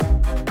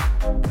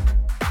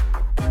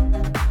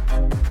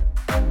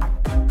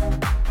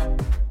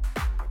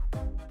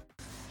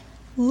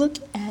Look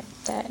at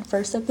that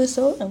first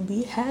episode, and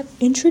we have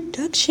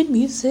introduction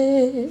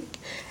music.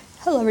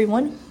 Hello,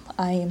 everyone.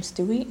 I am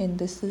Stewie, and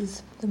this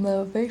is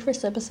the very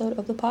first episode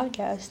of the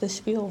podcast, The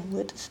Spiel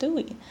with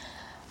Stewie.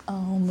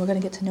 We're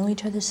going to get to know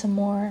each other some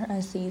more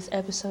as these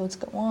episodes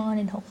go on,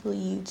 and hopefully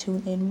you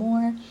tune in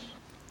more.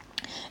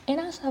 And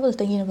as I was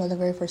thinking about the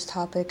very first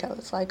topic, I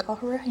was like,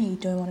 alright,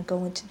 do I want to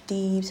go into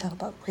deep, talk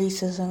about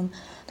racism,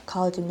 the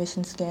college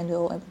admission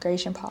scandal,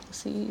 immigration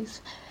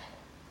policies?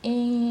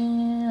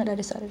 And I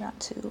decided not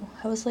to.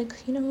 I was like,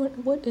 you know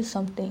what is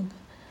something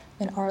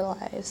in our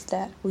lives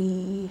that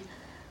we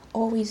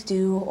always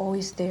do,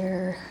 always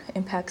there,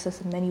 impacts us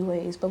in many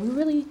ways, but we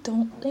really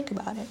don't think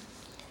about it.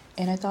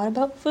 And I thought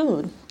about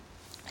food.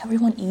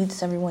 Everyone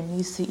eats, everyone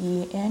needs to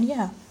eat, and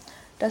yeah,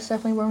 that's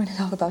definitely what we're going to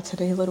talk about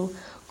today. A little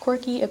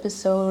quirky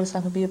episode. It's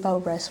not going to be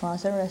about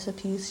restaurants and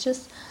recipes,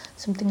 just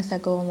some things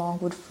that go along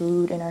with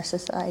food in our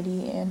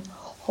society, and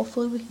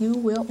hopefully you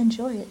will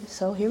enjoy it.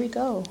 So here we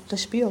go, the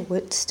spiel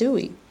with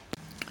Stewie.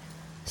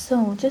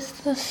 So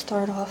just to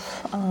start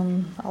off,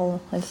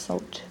 I'll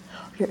insult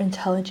your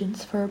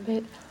intelligence for a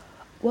bit.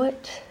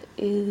 What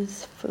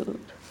is food?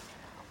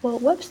 Well,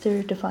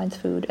 Webster defines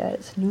food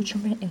as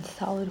nutriment in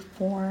solid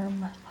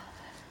form,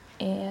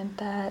 and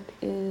that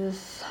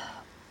is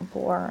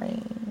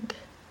boring.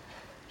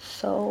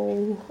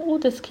 So we'll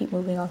just keep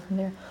moving on from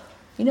there.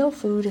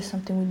 Food is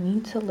something we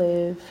need to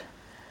live.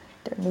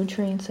 There are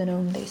nutrients in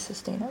them, they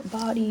sustain our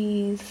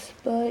bodies,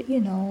 but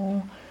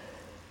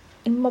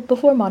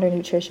before modern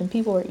nutrition,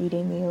 people were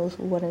eating meals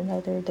with one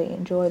another, they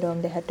enjoyed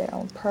them, they had their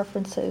own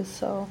preferences.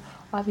 So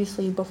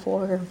obviously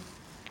before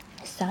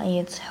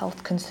science,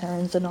 health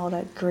concerns, and all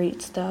that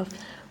great stuff,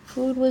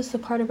 food was a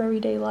part of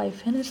everyday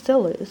life, and it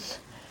still is.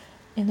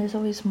 And there's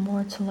always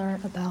more to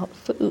learn about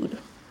food.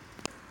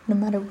 No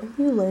matter where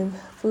you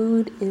live,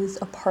 food is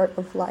a part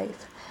of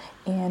life.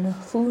 And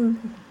food,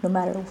 no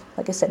matter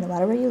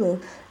where you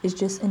live, is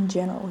just in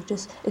general,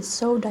 it's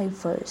so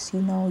diverse.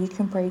 You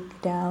can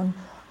break down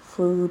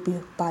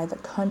food by the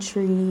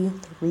country,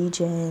 the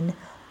region,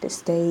 the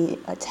state,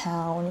 a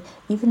town,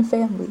 even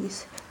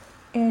families.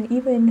 And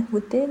even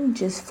within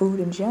just food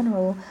in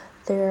general,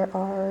 there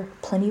are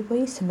plenty of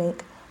ways to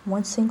make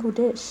one single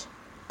dish,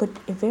 but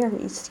it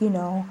varies.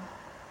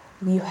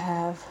 You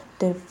have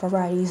the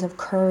varieties of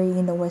curry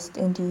in the West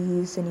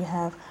Indies, and you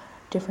have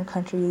different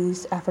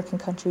countries, African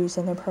countries,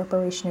 and their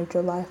preparation of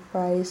jollof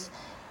rice.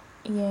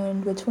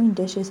 And between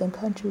dishes and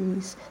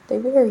countries, they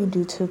vary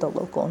due to the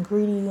local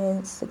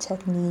ingredients, the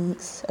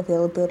techniques,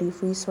 availability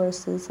of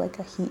resources like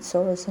a heat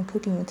source and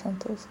cooking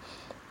utensils.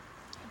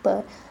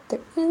 But there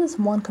is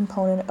one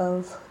component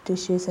of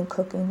dishes and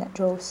cooking that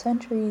drove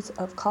centuries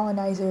of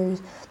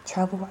colonizers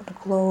travel around the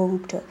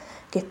globe to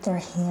get their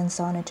hands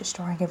on it,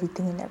 destroying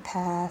everything in their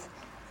path.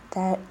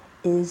 That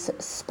is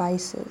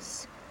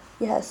spices.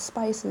 Yes,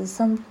 spices.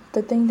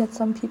 The thing that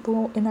some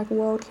people in our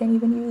world can't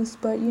even use,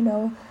 but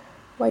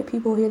white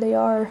people, here they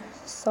are,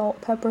 salt,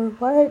 pepper,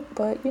 what?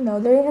 But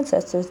their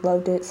ancestors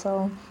loved it,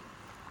 so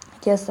I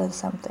guess that's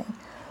something.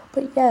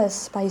 But yes,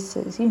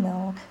 spices,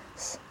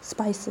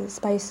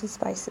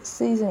 spices,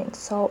 seasoning,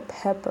 salt,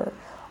 pepper,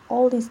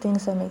 all these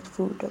things that make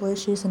food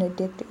delicious and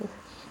addictive.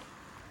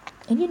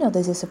 And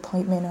the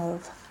disappointment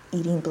of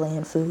eating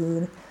bland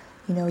food.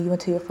 You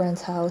went to your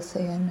friend's house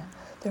and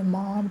their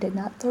mom did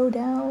not throw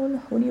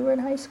down when you were in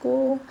high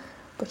school,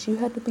 but you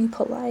had to be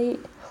polite,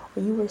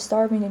 or you were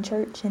starving in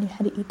church and you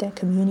had to eat that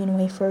communion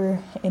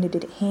wafer and it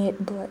didn't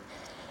hit, but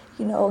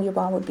your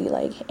mom would be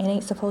like, it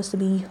ain't supposed to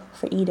be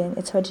for eating,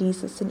 it's for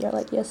Jesus. And you're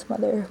like, yes,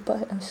 mother,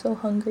 but I'm so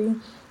hungry.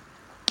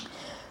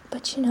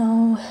 But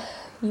you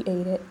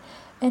ate it.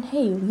 And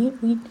hey,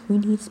 we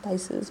need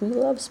spices. We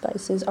love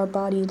spices. Our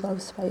body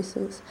loves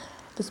spices.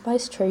 The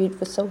spice trade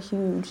was so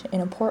huge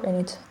and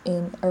important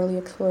in early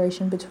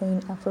exploration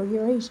between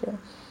Afro-Eurasia.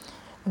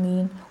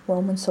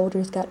 Roman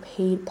soldiers got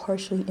paid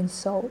partially in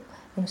salt,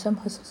 and some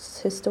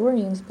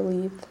historians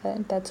believe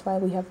that that's why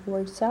we have the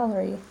word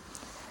salary.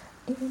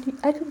 And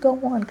I could go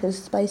on because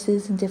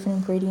spices and different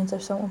ingredients are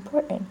so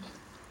important.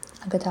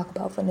 I could talk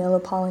about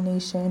vanilla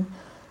pollination,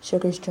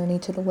 sugar's journey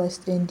to the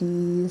West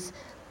Indies,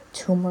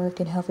 turmeric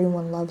and how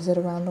everyone loves it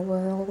around the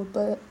world,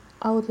 but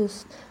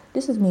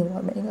this is me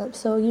warming up.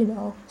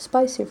 So,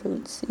 spice your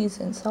food,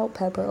 season, salt,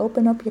 pepper,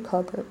 open up your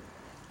cupboard,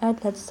 add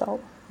that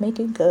salt, make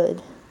it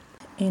good.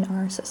 In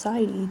our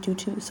society, due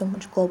to so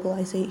much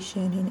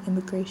globalization and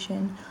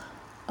immigration,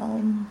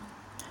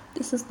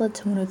 this has led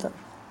to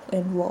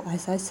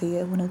as I see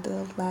it, one of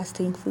the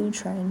lasting food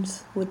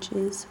trends, which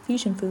is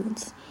fusion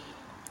foods.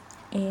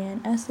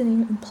 And as the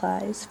name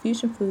implies,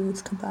 fusion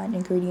foods combine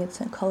ingredients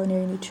and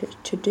culinary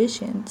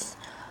traditions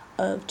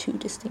of two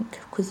distinct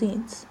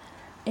cuisines.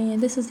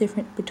 And this is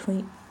different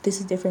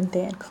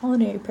than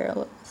culinary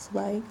parallels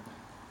like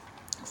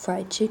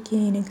fried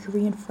chicken and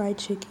Korean fried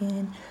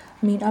chicken.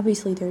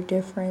 Obviously they're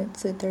different,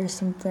 so there's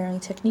some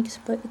varying techniques,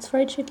 but it's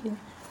fried chicken.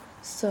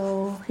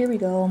 So here we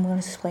go, I'm going to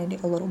explain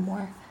it a little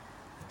more.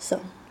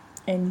 So,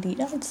 in the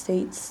United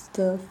States,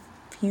 the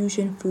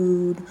fusion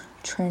food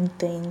trend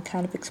thing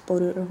kind of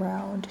exploded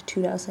around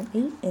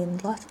 2008 in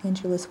Los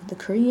Angeles with the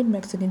Korean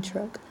Mexican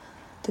truck,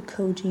 the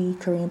Koji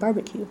Korean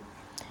barbecue.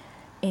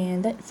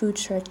 And that food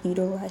truck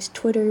utilized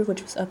Twitter,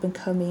 which was up and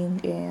coming,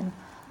 and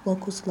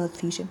locals loved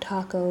fusion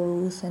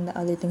tacos and the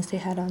other things they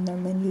had on their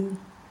menu.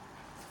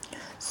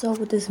 So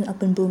with this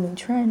up and booming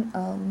trend,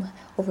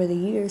 over the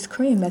years,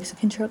 Korean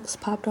Mexican trucks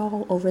popped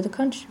all over the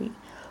country.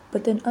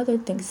 But then other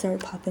things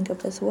started popping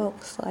up as well.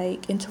 It's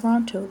like in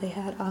Toronto, they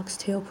had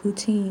oxtail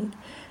poutine,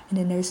 and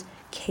then there's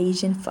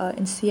Cajun pho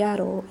in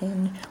Seattle,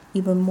 and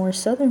even more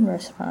southern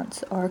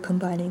restaurants are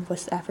combining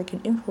West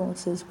African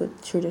influences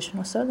with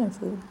traditional southern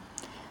food.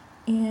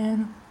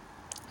 And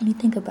when you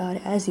think about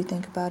it, as you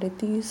think about it,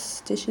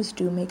 these dishes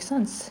do make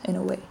sense in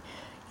a way.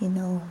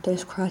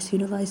 There's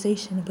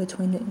cross-utilization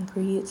between the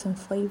ingredients and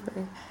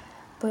flavor.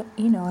 But, at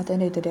the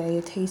end of the day,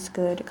 it tastes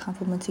good, it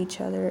complements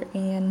each other.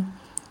 And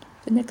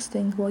the next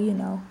thing,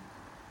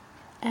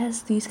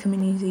 as these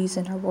communities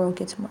in our world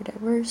gets more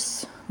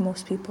diverse,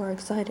 most people are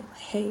excited. Like,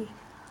 hey,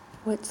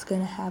 what's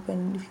going to happen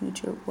in the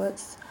future?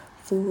 What's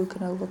food going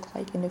to look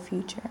like in the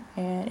future?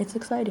 And it's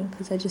exciting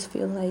because I just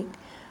feel like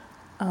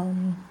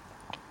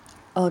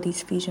all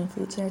these fusion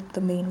foods are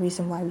the main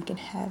reason why we can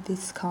have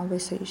this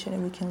conversation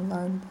and we can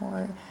learn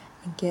more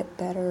and get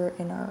better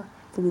in our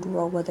food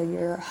world, whether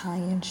you're a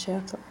high-end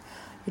chef or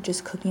you're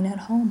just cooking at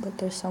home. But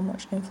there's so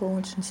much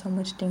influence and so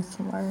much things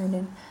to learn,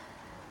 and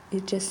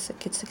it just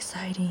gets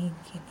exciting.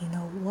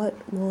 And, what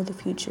will the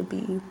future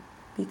be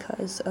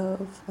because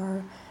of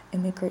our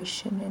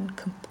immigration and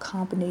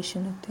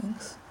combination of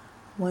things?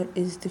 What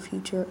is the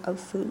future of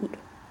food?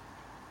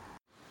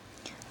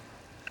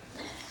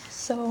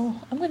 So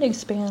I'm going to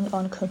expand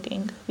on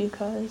cooking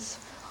because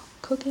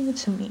cooking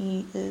to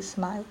me is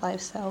my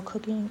lifestyle.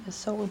 Cooking is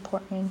so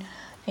important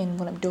in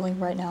what I'm doing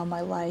right now in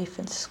my life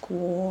and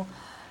school.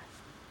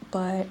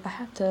 But I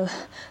have to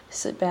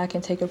sit back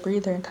and take a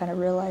breather and kind of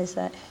realize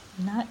that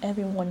not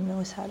everyone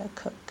knows how to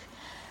cook.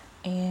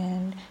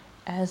 And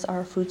as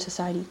our food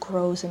society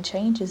grows and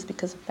changes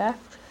because of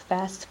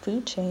fast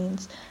food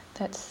chains,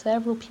 that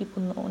several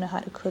people don't know how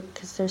to cook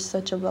because there's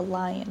such a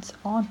reliance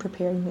on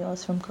prepared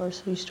meals from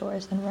grocery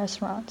stores and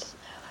restaurants.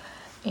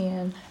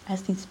 And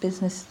as these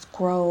businesses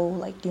grow,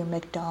 like your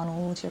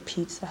McDonald's, your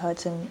Pizza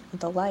Huts, and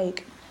the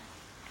like,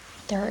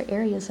 there are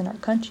areas in our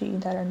country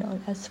that are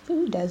known as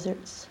food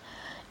deserts.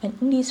 And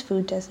in these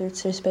food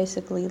deserts, there's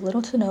basically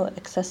little to no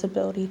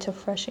accessibility to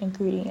fresh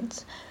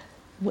ingredients,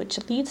 which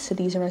leads to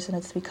these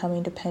residents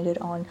becoming dependent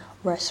on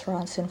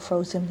restaurants and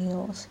frozen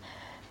meals.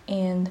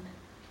 And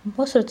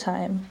most of the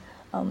time,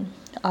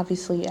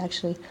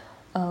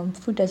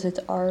 food deserts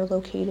are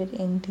located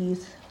in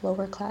these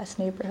lower class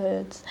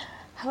neighborhoods.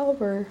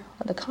 However,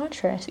 on the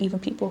contrast, even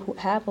people who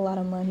have a lot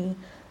of money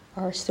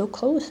are still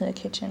closed in the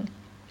kitchen.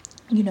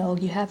 You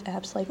have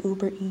apps like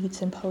Uber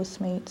Eats and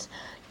Postmates.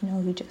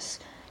 You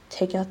just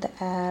take out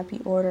the app,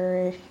 you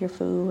order your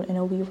food, and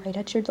it'll be right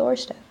at your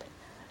doorstep.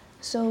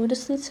 So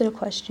this leads to the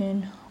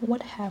question,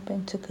 what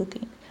happened to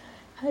cooking?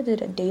 How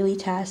did a daily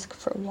task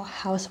for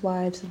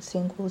housewives and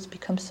singles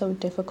become so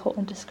difficult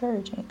and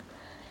discouraging?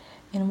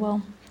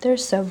 And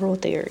there's several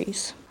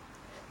theories.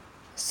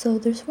 So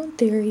there's one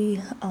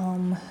theory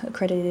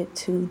accredited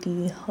to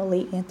the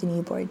late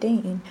Anthony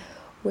Bourdain,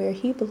 where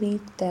he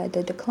believed that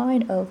the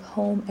decline of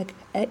home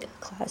ec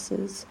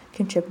classes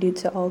contributed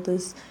to all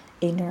this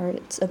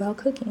ignorance about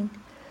cooking.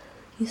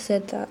 He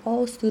said that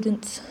all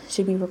students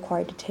should be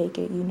required to take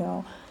it.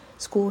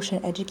 School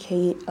should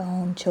educate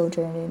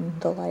children and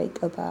the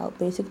like about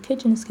basic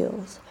kitchen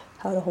skills,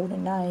 how to hold a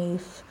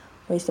knife,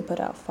 ways to put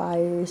out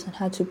fires, and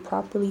how to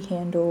properly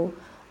handle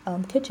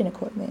kitchen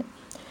equipment.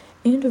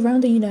 And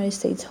around the United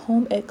States,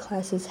 home ec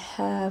classes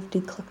have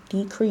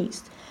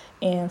decreased.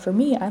 And for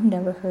me, I've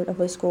never heard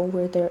of a school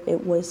where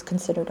it was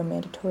considered a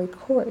mandatory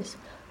course.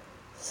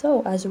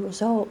 So as a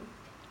result,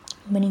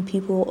 many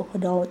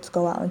adults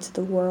go out into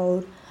the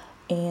world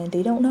and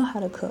they don't know how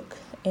to cook.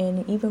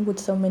 And even with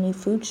so many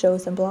food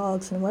shows and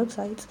blogs and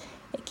websites,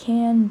 it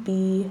can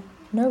be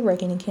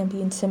nerve-wracking and can be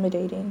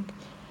intimidating.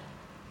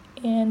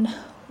 And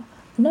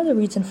another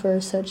reason for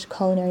such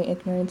culinary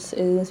ignorance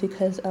is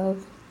because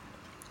of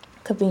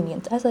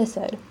convenience. As I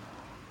said,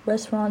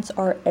 restaurants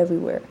are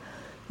everywhere.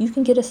 You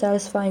can get a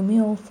satisfying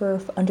meal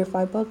for under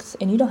 $5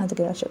 and you don't have to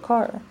get out your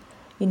car.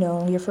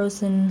 Your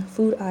frozen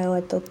food aisle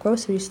at the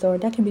grocery store,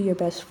 that can be your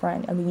best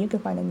friend. You can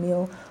find a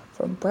meal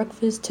from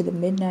breakfast to the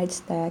midnight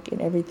snack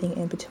and everything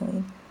in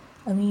between.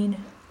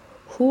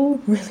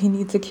 Who really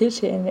needs a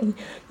kitchen?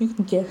 You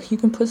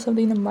can put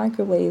something in the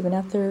microwave, and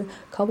after a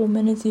couple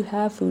minutes you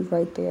have food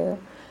right there.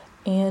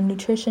 And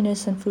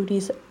nutritionists and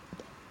foodies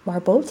are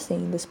both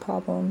seeing this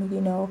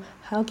problem.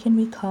 How can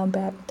we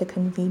combat the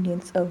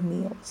convenience of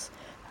meals?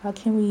 How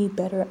can we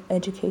better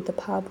educate the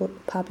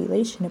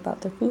population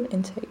about their food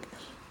intake?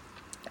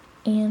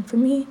 And for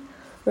me,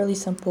 really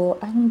simple.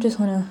 I just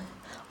want to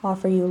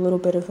offer you a little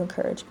bit of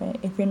encouragement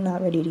if you're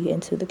not ready to get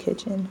into the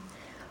kitchen.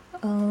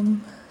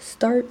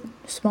 Start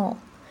small.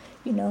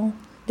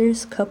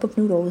 there's a cup of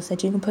noodles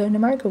that you can put in the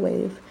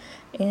microwave.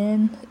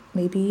 And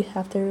maybe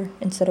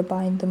instead of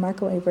buying the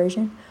microwave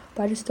version,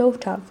 buy the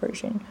stovetop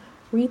version.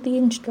 Read the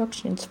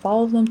instructions,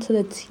 follow them to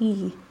the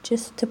T,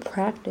 just to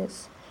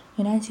practice.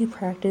 And as you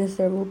practice,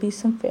 there will be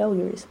some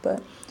failures,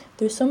 but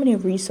there's so many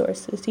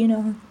resources,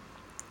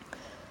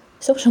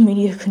 Social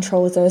media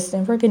controls us,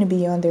 and we're going to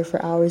be on there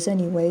for hours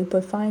anyway,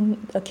 but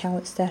find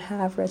accounts that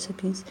have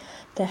recipes,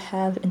 that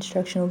have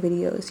instructional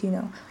videos,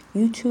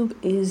 YouTube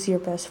is your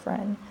best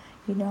friend,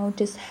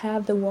 just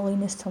have the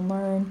willingness to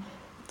learn.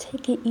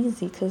 Take it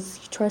easy, because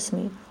trust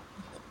me,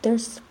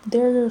 there's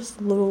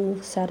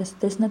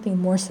nothing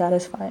more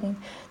satisfying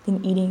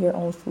than eating your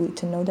own food,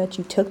 to know that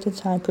you took the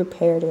time,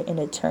 prepared it, and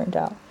it turned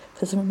out.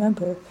 Because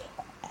remember,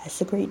 as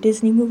the great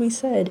Disney movie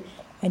said,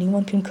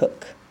 anyone can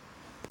cook.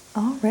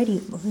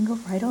 Alrighty, moving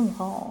right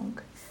along.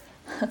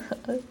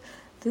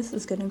 This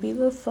is gonna be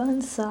the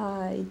fun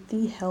side,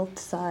 the health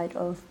side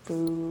of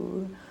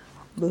food.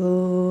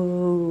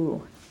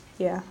 Boo.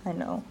 Yeah, I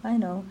know.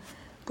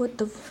 But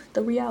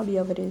the reality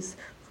of it is,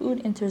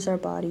 food enters our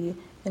body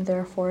and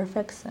therefore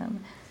affects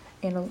them.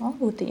 And along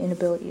with the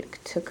inability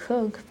to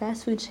cook,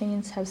 fast food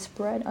chains have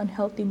spread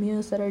unhealthy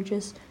meals that are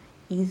just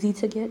easy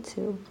to get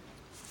to.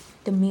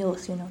 The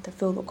meals, they're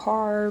filled with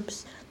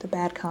carbs, the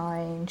bad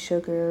kind,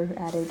 sugar,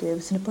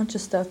 additives, and a bunch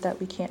of stuff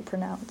that we can't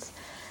pronounce.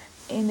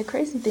 And the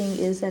crazy thing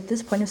is, at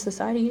this point of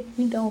society,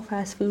 we know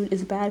fast food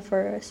is bad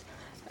for us.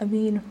 I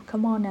mean,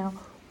 come on now.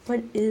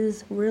 What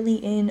is really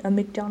in a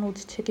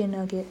McDonald's chicken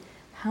nugget?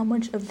 How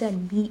much of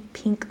that meat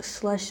pink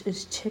slush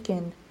is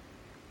chicken?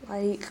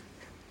 Like,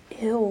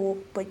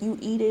 ew, but you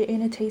eat it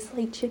and it tastes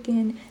like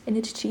chicken and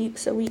it's cheap,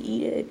 so we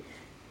eat it,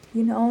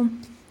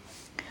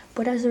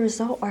 But as a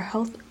result, our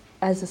health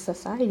as a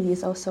society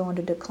is also on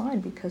the decline,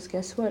 because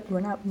guess what?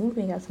 We're not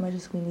moving as much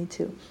as we need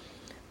to.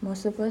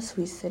 Most of us,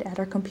 we sit at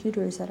our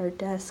computers, at our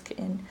desk,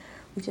 and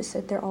we just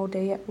sit there all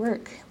day at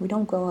work. We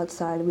don't go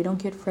outside. We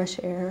don't get fresh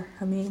air.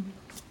 I mean,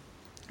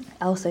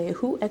 I'll say,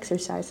 who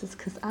exercises?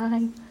 Because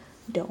I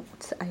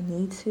don't. I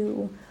need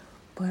to,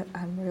 but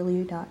I'm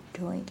really not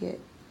doing it.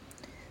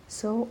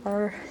 So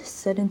our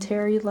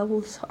sedentary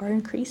levels are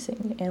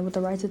increasing, and with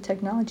the rise of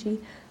technology,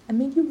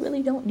 you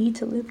really don't need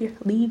to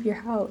leave your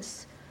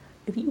house.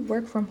 If you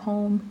work from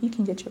home, you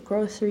can get your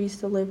groceries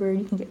delivered,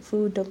 you can get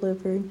food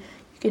delivered,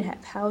 you can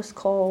have house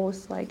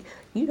calls. Like,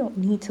 you don't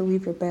need to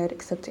leave your bed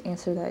except to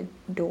answer that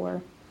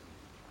door.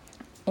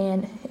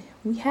 And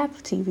we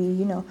have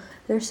TV,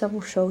 there are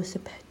several shows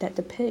that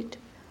depict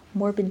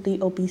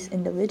morbidly obese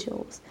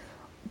individuals.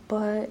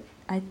 But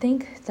I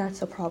think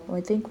that's a problem.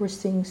 I think we're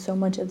seeing so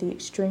much of the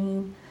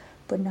extreme,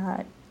 but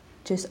not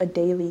just a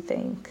daily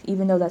thing,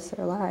 even though that's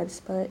their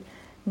lives, but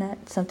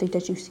not something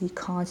that you see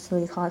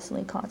constantly.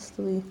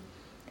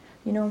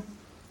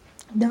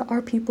 There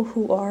are people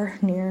who are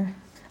near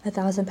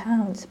 1,000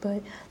 pounds,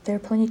 but there are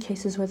plenty of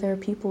cases where there are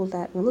people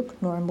that look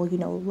normal,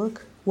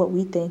 look what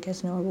we think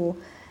as normal,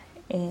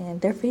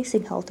 and they're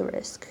facing health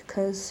risk.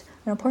 Because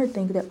an important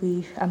thing that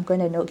I'm going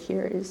to note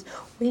here is,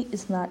 weight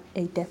is not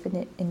a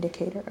definite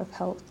indicator of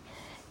health.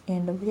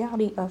 And the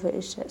reality of it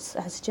is, just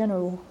as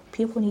general,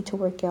 people need to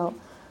work out,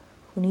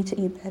 we need to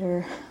eat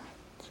better,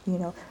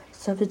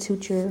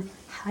 substitute your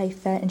high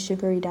fat and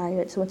sugary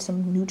diets with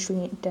some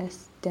nutrient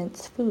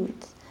dense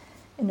foods.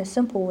 In a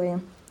simple way,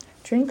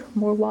 drink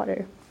more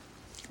water,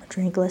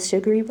 drink less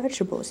sugary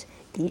vegetables,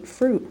 eat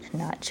fruit,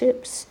 not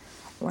chips.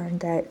 Learn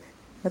that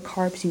the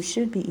carbs you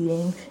should be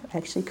eating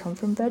actually come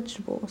from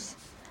vegetables.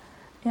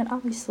 And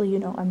obviously,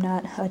 I'm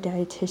not a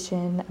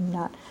dietitian, I'm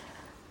not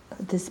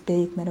this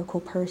big medical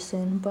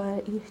person,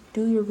 but you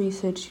do your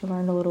research, you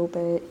learn a little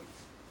bit,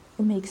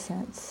 it makes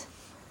sense.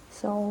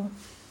 So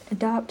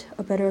adopt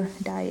a better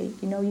diet.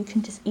 You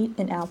can just eat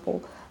an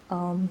apple.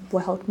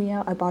 What helped me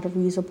out, I bought a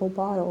reusable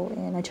bottle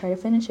and I try to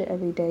finish it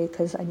every day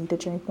because I need to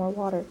drink more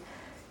water.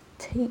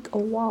 Take a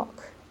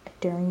walk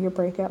during your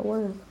break at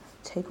work.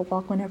 Take a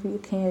walk whenever you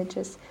can.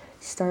 Just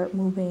start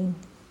moving,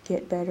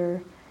 get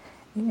better,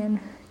 and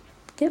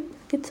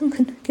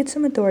get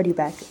some authority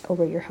back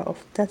over your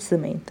health. That's the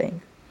main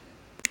thing.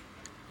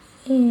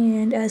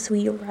 And as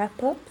we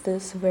wrap up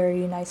this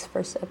very nice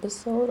first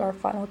episode, our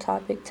final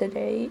topic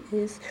today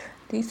is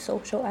the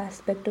social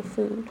aspect of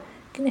food.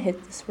 I'm gonna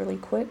hit this really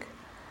quick.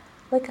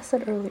 Like I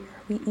said earlier,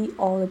 we eat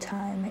all the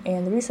time,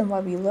 and the reason why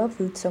we love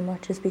food so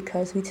much is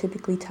because we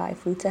typically tie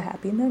food to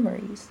happy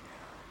memories.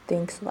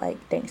 Things like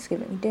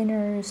Thanksgiving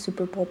dinners,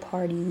 Super Bowl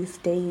parties,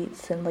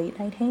 dates, and late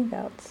night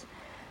hangouts.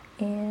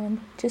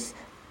 And just,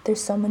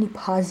 there's so many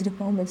positive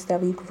moments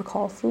that we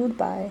recall food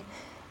by.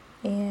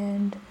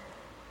 And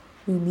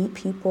we meet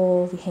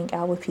people, we hang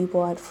out with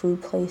people at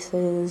food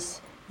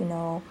places,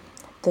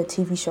 the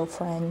TV show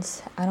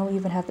Friends. I don't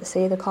even have to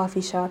say the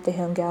coffee shop they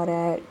hung out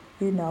at,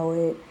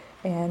 it.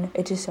 And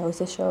it just goes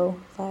to show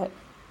that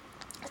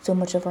so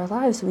much of our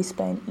lives we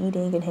spend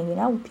eating and hanging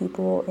out with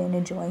people and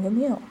enjoying a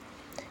meal.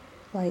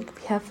 Like,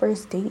 we have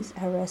first dates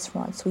at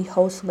restaurants. We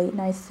host late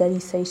night study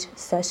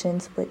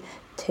sessions with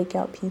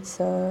takeout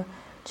pizza,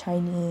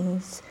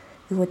 Chinese.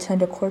 You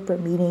attend a corporate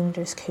meeting,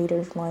 there's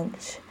catered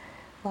lunch.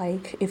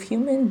 Like, if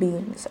human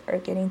beings are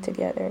getting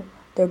together,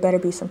 there better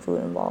be some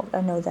food involved.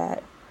 I know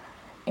that.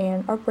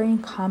 And our brain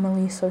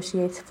commonly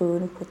associates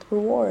food with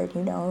reward.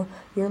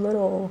 Your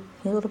little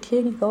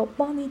kid, you go,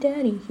 mommy,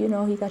 daddy,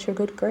 you got your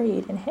good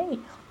grade. And hey,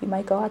 you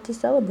might go out to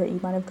celebrate. You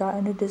might have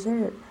gotten a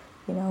dessert.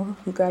 You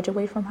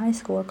graduate from high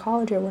school or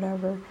college or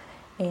whatever,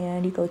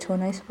 and you go to a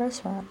nice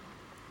restaurant.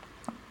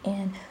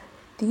 And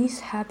these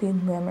happy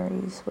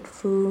memories with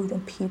food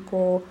and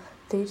people,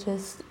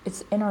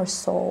 it's in our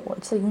soul.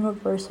 It's a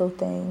universal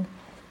thing.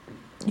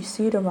 You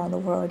see it around the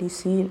world. You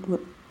see it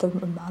with the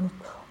amount of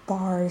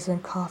bars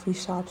and coffee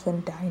shops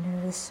and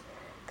diners,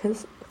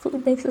 because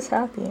food makes us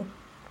happy.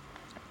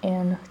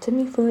 And to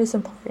me, food is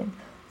important.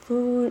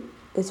 Food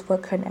is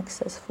what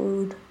connects us.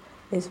 Food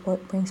is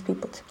what brings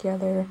people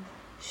together,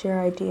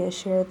 share ideas,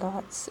 share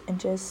thoughts, and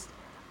just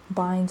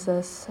binds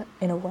us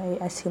in a way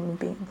as human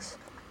beings.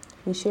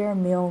 We share a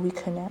meal, we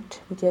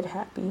connect, we get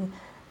happy,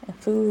 and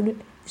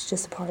food is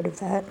just a part of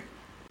that.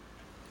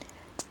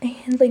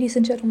 And ladies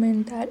and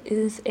gentlemen, that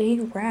is a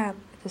wrap.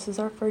 This is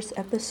our first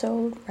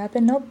episode,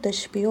 wrapping up the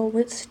spiel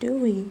with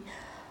Stewie.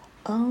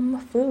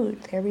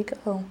 Food, there we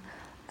go.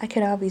 I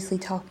could obviously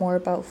talk more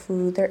about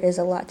food. There is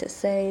a lot to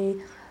say,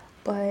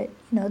 but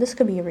this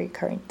could be a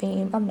recurring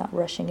theme. I'm not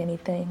rushing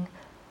anything.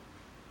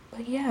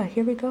 But yeah,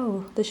 here we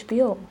go. The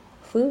spiel.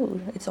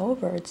 Food. It's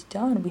over. It's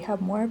done. We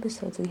have more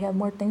episodes. We have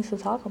more things to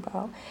talk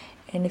about.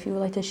 And if you would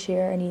like to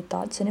share any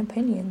thoughts and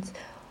opinions,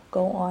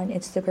 go on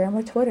Instagram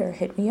or Twitter.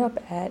 Hit me up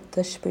at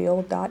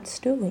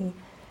thespiel.stewie.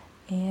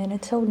 And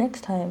until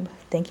next time,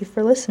 thank you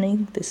for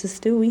listening. This is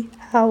Stewie,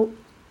 out.